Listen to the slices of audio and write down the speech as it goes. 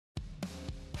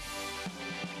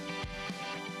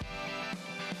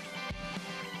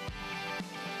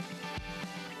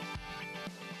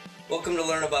Welcome to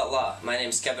Learn About Law. My name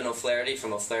is Kevin O'Flaherty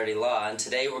from O'Flaherty Law, and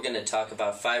today we're going to talk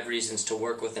about 5 reasons to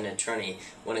work with an attorney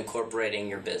when incorporating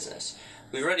your business.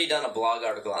 We've already done a blog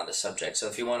article on the subject, so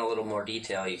if you want a little more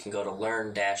detail, you can go to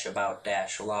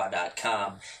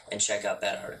learn-about-law.com and check out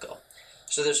that article.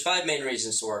 So there's 5 main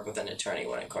reasons to work with an attorney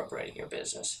when incorporating your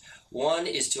business. One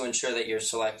is to ensure that you're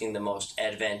selecting the most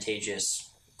advantageous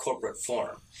corporate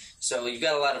form. So you've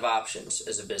got a lot of options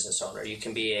as a business owner. You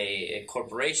can be a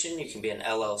corporation, you can be an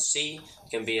LLC, you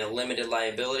can be a limited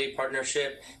liability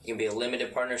partnership, you can be a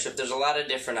limited partnership. There's a lot of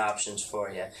different options for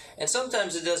you. And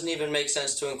sometimes it doesn't even make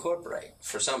sense to incorporate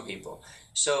for some people.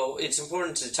 So it's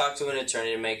important to talk to an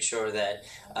attorney to make sure that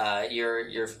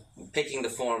you're picking the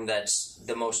form that's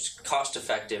the most cost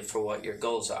effective for what your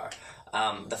goals are.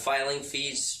 The filing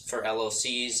fees for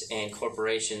LLCs and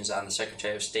corporations on the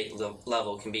Secretary of State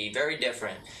level can be very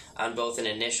different on both an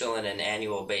initial and an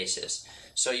annual basis.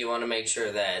 So you want to make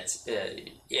sure that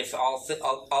if all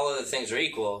other things are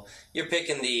equal, you're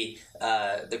picking the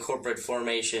corporate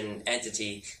formation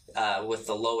entity with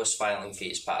the lowest filing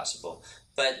fees possible.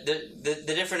 But the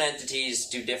different entities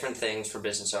do different things for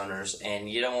business owners, and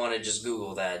you don't want to just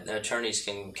Google that. Attorneys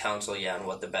can counsel you on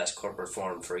what the best corporate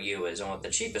form for you is and what the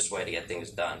cheapest way to get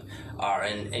things done are.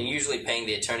 And usually paying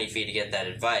the attorney fee to get that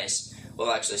advice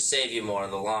will actually save you more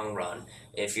in the long run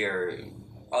if you're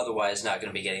otherwise not going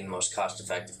to be getting the most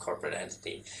cost-effective corporate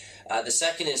entity. The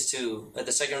second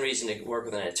reason to work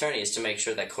with an attorney is to make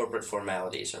sure that corporate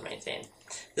formalities are maintained.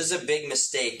 This is a big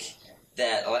mistake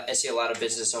that I see a lot of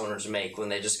business owners make when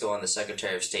they just go on the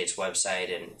Secretary of State's website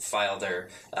and file their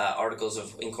articles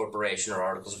of incorporation or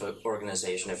articles of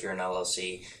organization if you're an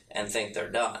LLC and think they're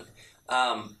done.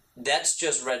 That's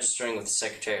just registering with the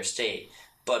Secretary of State.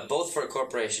 But both for a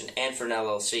corporation and for an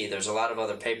LLC, there's a lot of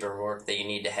other paperwork that you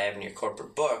need to have in your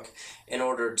corporate book in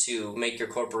order to make your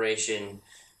corporation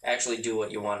actually do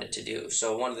what you want it to do.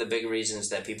 So one of the big reasons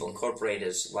that people incorporate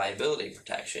is liability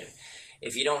protection.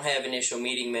 If you don't have initial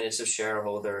meeting minutes of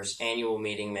shareholders, annual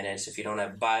meeting minutes, if you don't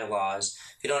have bylaws,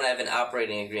 if you don't have an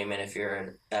operating agreement, if you're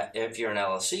an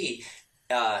LLC,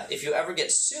 if you ever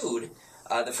get sued,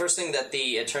 the first thing that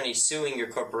the attorney suing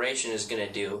your corporation is going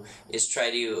to do is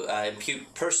try to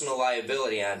impute personal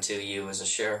liability onto you as a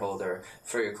shareholder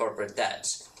for your corporate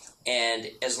debts.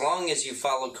 And as long as you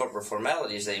follow corporate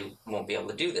formalities, they won't be able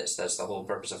to do this. That's the whole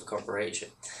purpose of a corporation.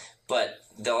 But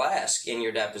they'll ask in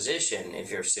your deposition,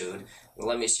 if you're sued,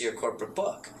 let me see your corporate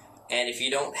book. And if you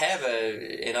don't have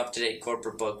an up-to-date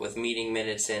corporate book with meeting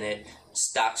minutes in it,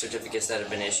 stock certificates that have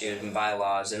been issued, and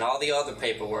bylaws, and all the other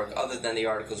paperwork other than the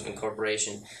articles of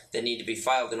incorporation that need to be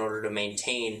filed in order to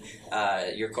maintain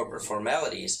your corporate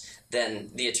formalities, then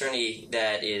the attorney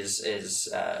that is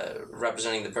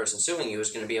representing the person suing you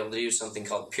is going to be able to do something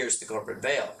called pierce the corporate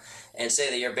veil and say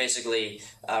that you're basically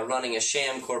running a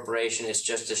sham corporation, it's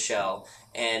just a shell,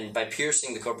 and by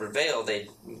piercing the corporate veil, they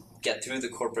get through the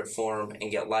corporate form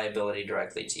and get liability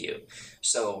directly to you.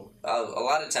 So a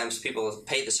lot of times people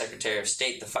pay the Secretary of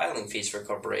State the filing fees for a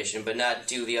corporation but not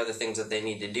do the other things that they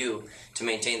need to do to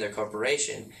maintain their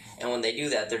corporation. And when they do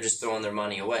that, they're just throwing their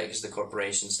money away because the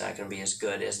corporation's not going to be as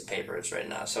good as the paper is right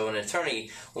now. So an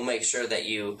attorney will make sure that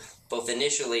you both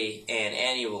initially and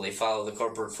annually follow the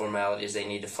corporate formalities they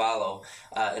need to follow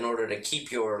in order to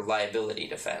keep your liability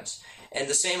defense. And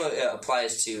the same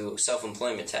applies to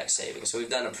self-employment tax savings. So we've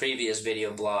done a previous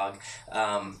video blog,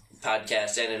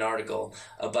 podcast, and an article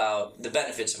about the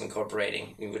benefits of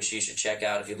incorporating, which you should check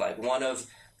out if you'd like. One of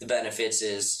the benefits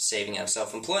is saving on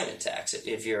self-employment tax.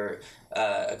 If you're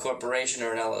a corporation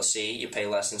or an LLC, you pay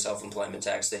less in self-employment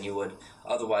tax than you would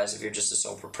otherwise if you're just a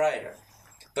sole proprietor.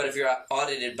 But if you're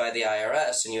audited by the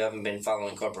IRS and you haven't been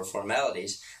following corporate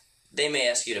formalities, they may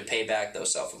ask you to pay back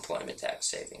those self-employment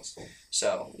tax savings.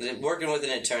 So working with an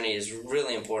attorney is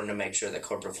really important to make sure that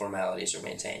corporate formalities are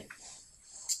maintained.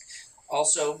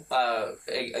 Also, a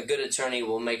good attorney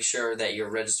will make sure that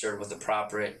you're registered with the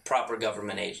proper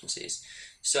government agencies.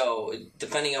 So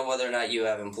depending on whether or not you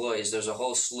have employees, there's a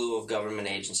whole slew of government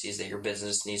agencies that your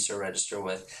business needs to register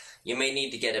with. You may need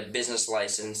to get a business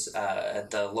license at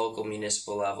the local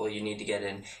municipal level. You need to get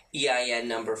an EIN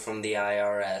number from the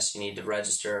IRS. You need to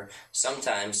register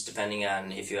sometimes, depending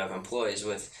on if you have employees,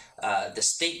 with the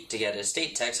state to get a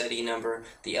state tax ID number,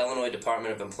 the Illinois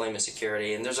Department of Employment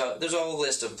Security, and there's a whole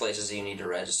list of places that you need to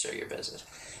register your business.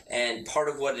 And part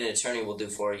of what an attorney will do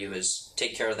for you is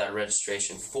take care of that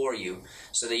registration for you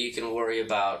so that you can worry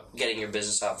about getting your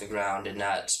business off the ground and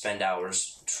not spend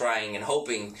hours trying and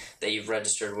hoping that you've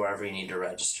registered wherever you need to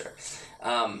register.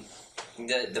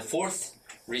 The fourth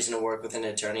reason to work with an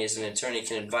attorney is an attorney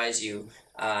can advise you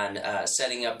on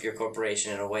setting up your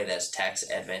corporation in a way that's tax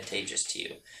advantageous to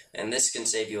you. And this can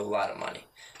save you a lot of money.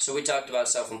 So we talked about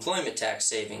self-employment tax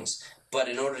savings, but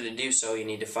in order to do so, you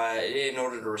need to file, in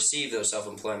order to receive those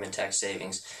self-employment tax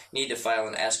savings, you need to file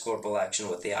an S-Corp election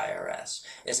with the IRS.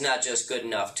 It's not just good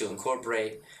enough to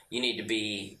incorporate. You need to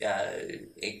be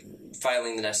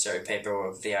filing the necessary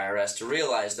paperwork with the IRS to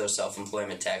realize those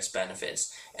self-employment tax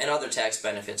benefits and other tax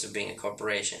benefits of being a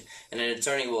corporation. And an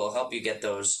attorney will help you get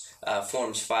those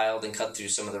forms filed and cut through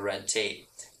some of the red tape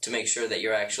to make sure that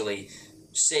you're actually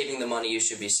saving the money you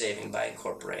should be saving by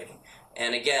incorporating.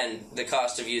 And again, the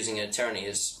cost of using an attorney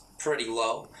is pretty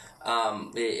low.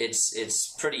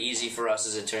 It's pretty easy for us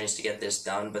as attorneys to get this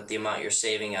done, but the amount you're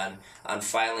saving on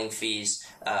filing fees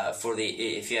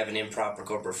if you have an improper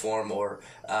corporate form, or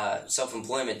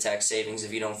self-employment tax savings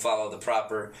if you don't follow the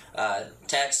proper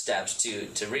tax steps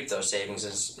to reap those savings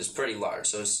is pretty large.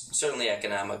 So it's certainly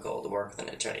economical to work with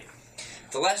an attorney.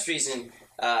 The last reason,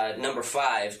 number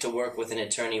 5, to work with an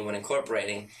attorney when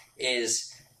incorporating is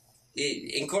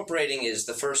incorporating is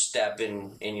the first step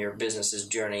in your business's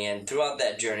journey, and throughout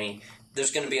that journey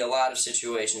there's going to be a lot of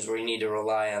situations where you need to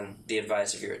rely on the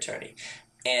advice of your attorney.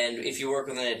 And if you work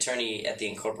with an attorney at the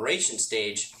incorporation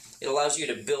stage, it allows you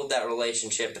to build that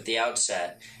relationship at the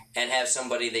outset and have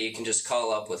somebody that you can just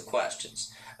call up with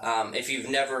questions. If you've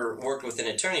never worked with an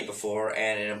attorney before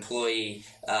and an employee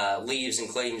leaves and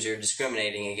claims you're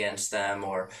discriminating against them,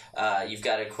 or you've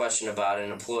got a question about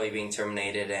an employee being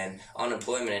terminated and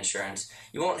unemployment insurance,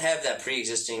 you won't have that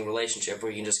pre-existing relationship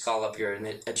where you can just call up your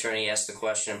attorney, ask the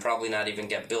question, and probably not even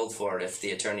get billed for it if the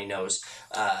attorney knows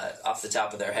off the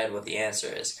top of their head what the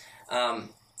answer is.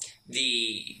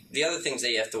 The other things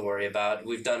that you have to worry about,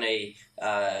 we've done an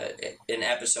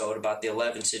episode about the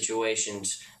 11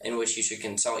 situations in which you should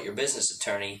consult your business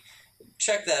attorney.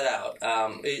 Check that out.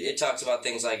 It talks about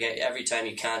things like every time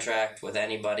you contract with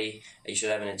anybody, you should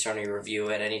have an attorney review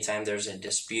it. Anytime there's a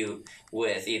dispute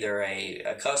with either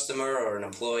a customer or an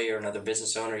employee or another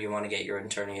business owner, you want to get your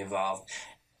attorney involved.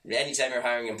 Anytime you're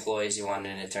hiring employees, you want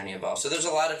an attorney involved. So there's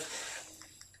a lot of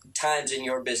times in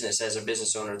your business as a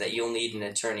business owner that you'll need an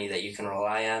attorney that you can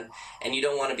rely on, and you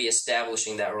don't want to be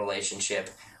establishing that relationship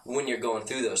when you're going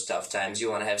through those tough times. You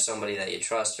want to have somebody that you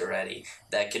trust already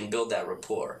that can build that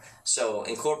rapport. So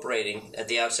incorporating at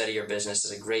the outset of your business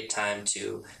is a great time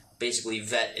to basically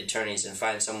vet attorneys and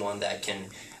find someone that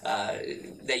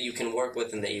you can work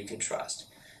with and that you can trust.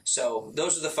 So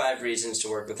those are the 5 reasons to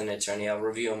work with an attorney. I'll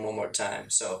review them one more time.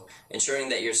 So ensuring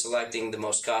that you're selecting the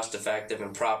most cost-effective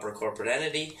and proper corporate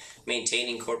entity,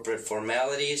 maintaining corporate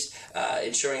formalities,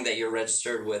 ensuring that you're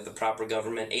registered with the proper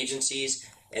government agencies,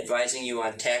 advising you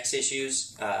on tax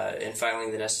issues, and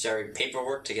filing the necessary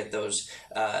paperwork to get those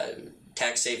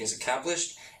tax savings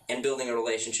accomplished, and building a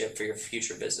relationship for your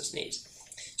future business needs.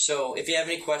 So if you have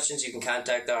any questions, you can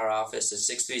contact our office at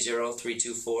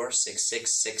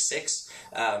 630-324-6666.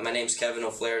 My name's Kevin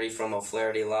O'Flaherty from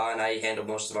O'Flaherty Law, and I handle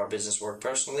most of our business work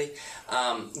personally.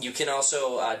 You can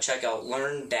also check out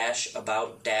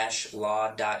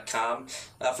learn-about-law.com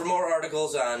for more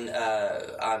articles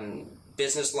on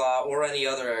business law or any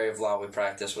other area of law we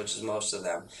practice, which is most of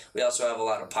them. We also have a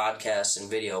lot of podcasts and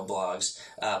video blogs,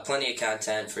 plenty of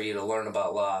content for you to learn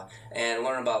about law. And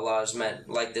learn about law is meant,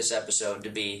 like this episode,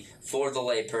 to be for the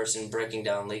layperson breaking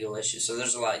down legal issues. So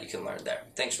there's a lot you can learn there.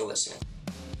 Thanks for listening.